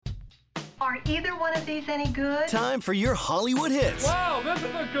Are either one of these any good? Time for your Hollywood hits. Wow, this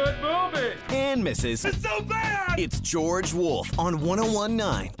is a good movie. And misses. It's so bad. It's George Wolf on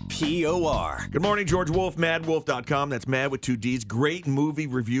 101.9 POR. Good morning, George Wolf, madwolf.com. That's mad with two D's. Great movie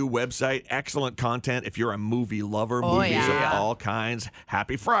review website. Excellent content if you're a movie lover. Movies of all kinds.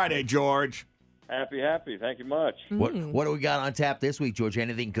 Happy Friday, George. Happy. Thank you much. What do we got on tap this week, George?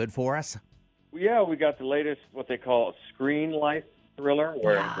 Anything good for us? Yeah, we got the latest, what they call a screen life thriller,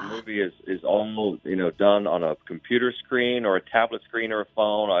 where the movie is almost, done on a computer screen or a tablet screen or a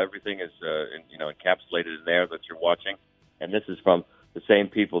phone. Everything is, encapsulated in there that you're watching. And this is from the same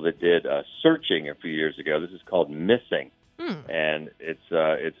people that did Searching a few years ago. This is called Missing. And it's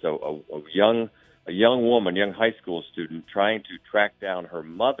a young woman, young high school student, trying to track down her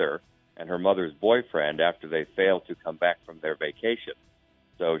mother and her mother's boyfriend after they failed to come back from their vacation.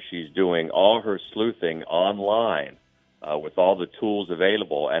 So she's doing all her sleuthing online with all the tools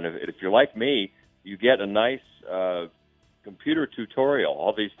available. And if you're like me, you get a nice computer tutorial,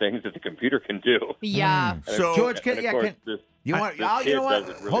 all these things that the computer can do. Yeah. So, George, You know what?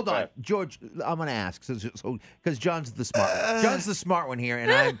 Really Hold on, fast. George. I'm going to ask because John's the smart. John's the smart one here,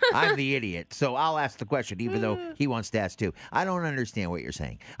 and I'm the idiot. So I'll ask the question, even though he wants to ask too. I don't understand what you're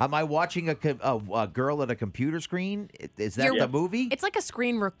saying. Am I watching a girl at a computer screen? Is that the movie? It's like a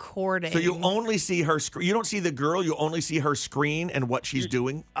screen recording. So you only see her screen. You don't see the girl. You only see her screen and what she's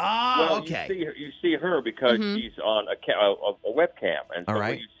doing. Well, okay. You see her because she's on a webcam. And so All right.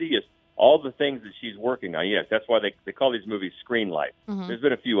 what you see is all the things that she's working on. Yes, that's why they call these movies Screen Life. There's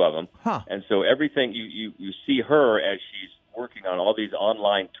been a few of them. Huh. And so everything, you see her as she's working on all these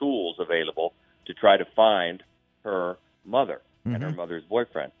online tools available to try to find her mother and her mother's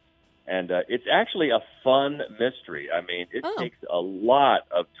boyfriend. And it's actually a fun mystery. I mean, it takes a lot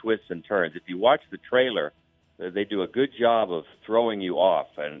of twists and turns. If you watch the trailer, they do a good job of throwing you off.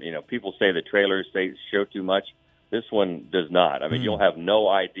 And, people say the trailers show too much. This one does not. I mean, you'll have no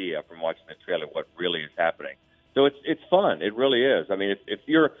idea from watching the trailer what really is happening. So it's fun. It really is. I mean, if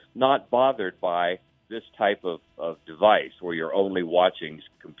you're not bothered by this type of device where you're only watching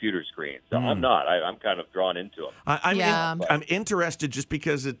computer screens, so I'm not. I'm kind of drawn into them. I'm interested just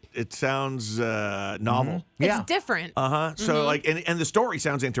because it sounds novel. It's different. So and the story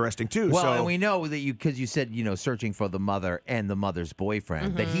sounds interesting too. Well, so. and we know that because you said, searching for the mother and the mother's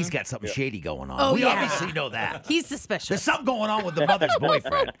boyfriend, that he's got something shady going on. Oh, we yeah. obviously know that. He's suspicious. There's something going on with the mother's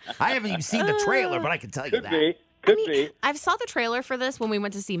boyfriend. I haven't even seen the trailer, but I can tell you Could that. be. I saw the trailer for this when we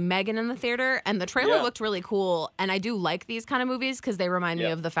went to see Megan in the theater, and the trailer looked really cool. And I do like these kind of movies because they remind me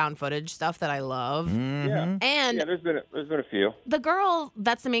of the found footage stuff that I love. Yeah. And There's been a few. the girl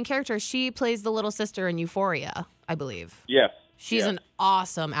that's the main character, she plays the little sister in Euphoria, I believe. Yes. She's an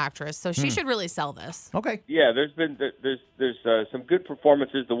awesome actress, so she should really sell this. Okay. Yeah, there's some good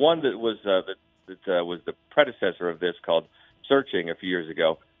performances. The one that was the predecessor of this, called Searching a few years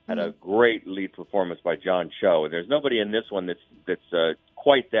ago, had a great lead performance by John Cho. And there's nobody in this one that's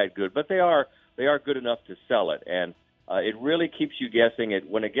quite that good, but they are good enough to sell it. And it really keeps you guessing.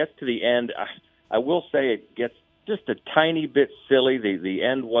 When it gets to the end, I will say it gets just a tiny bit silly. The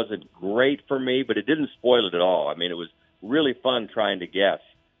end wasn't great for me, but it didn't spoil it at all. I mean, it was really fun trying to guess.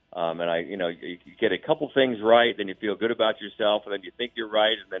 And you get a couple things right, then you feel good about yourself, and then you think you're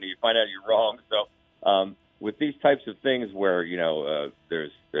right, and then you find out you're wrong. So with these types of things where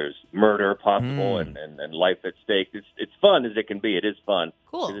there's murder possible and life at stake, it's fun as it can be. It is fun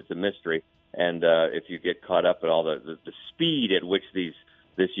because it's a mystery, and if you get caught up in all the speed at which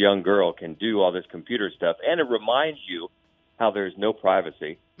this young girl can do all this computer stuff, and it reminds you how there's no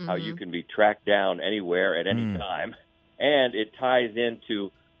privacy, how you can be tracked down anywhere at any time, and it ties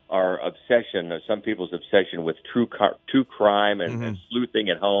into our obsession, some people's obsession with true crime and sleuthing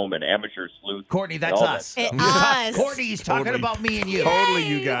at home and amateur sleuth. Courtney, that's us. Us. Courtney's talking about me and you. Totally,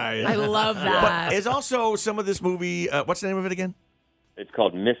 you guys. I love that. But is also some of this movie. What's the name of it again? It's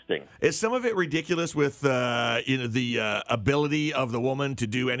called Misting. Is some of it ridiculous with the ability of the woman to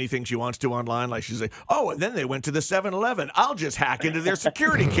do anything she wants to online? Like she's like, and then they went to the 7-Eleven. I'll just hack into their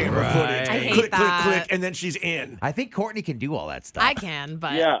security camera footage. I hate click, that. click, click, and then she's in. I think Courtney can do all that stuff. I can,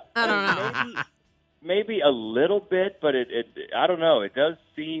 but Yeah. I don't know. Maybe a little bit, but it I don't know. It does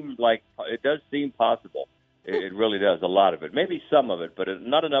seem possible. It really does, a lot of it. Maybe some of it, but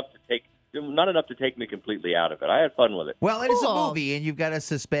not enough to take me completely out of it. I had fun with it. Well, it is a Cool. movie, and you've got to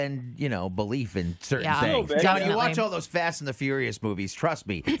suspend, belief in certain things. bit. John, you Definitely. watch all those Fast and the Furious movies. Trust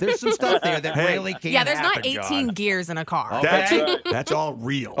me, there's some stuff there that really can't Yeah, there's not happen, 18 John. gears in a car. Okay. That's all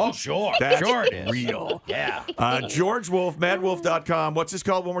real. Oh, sure. That's Sure it is. real. Yeah. George Wolf, madwolf.com. What's this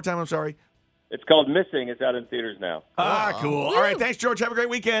called one more time? I'm sorry. It's called Missing. It's out in theaters now. Cool. All right, thanks, George. Have a great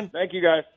weekend. Thank you, guys.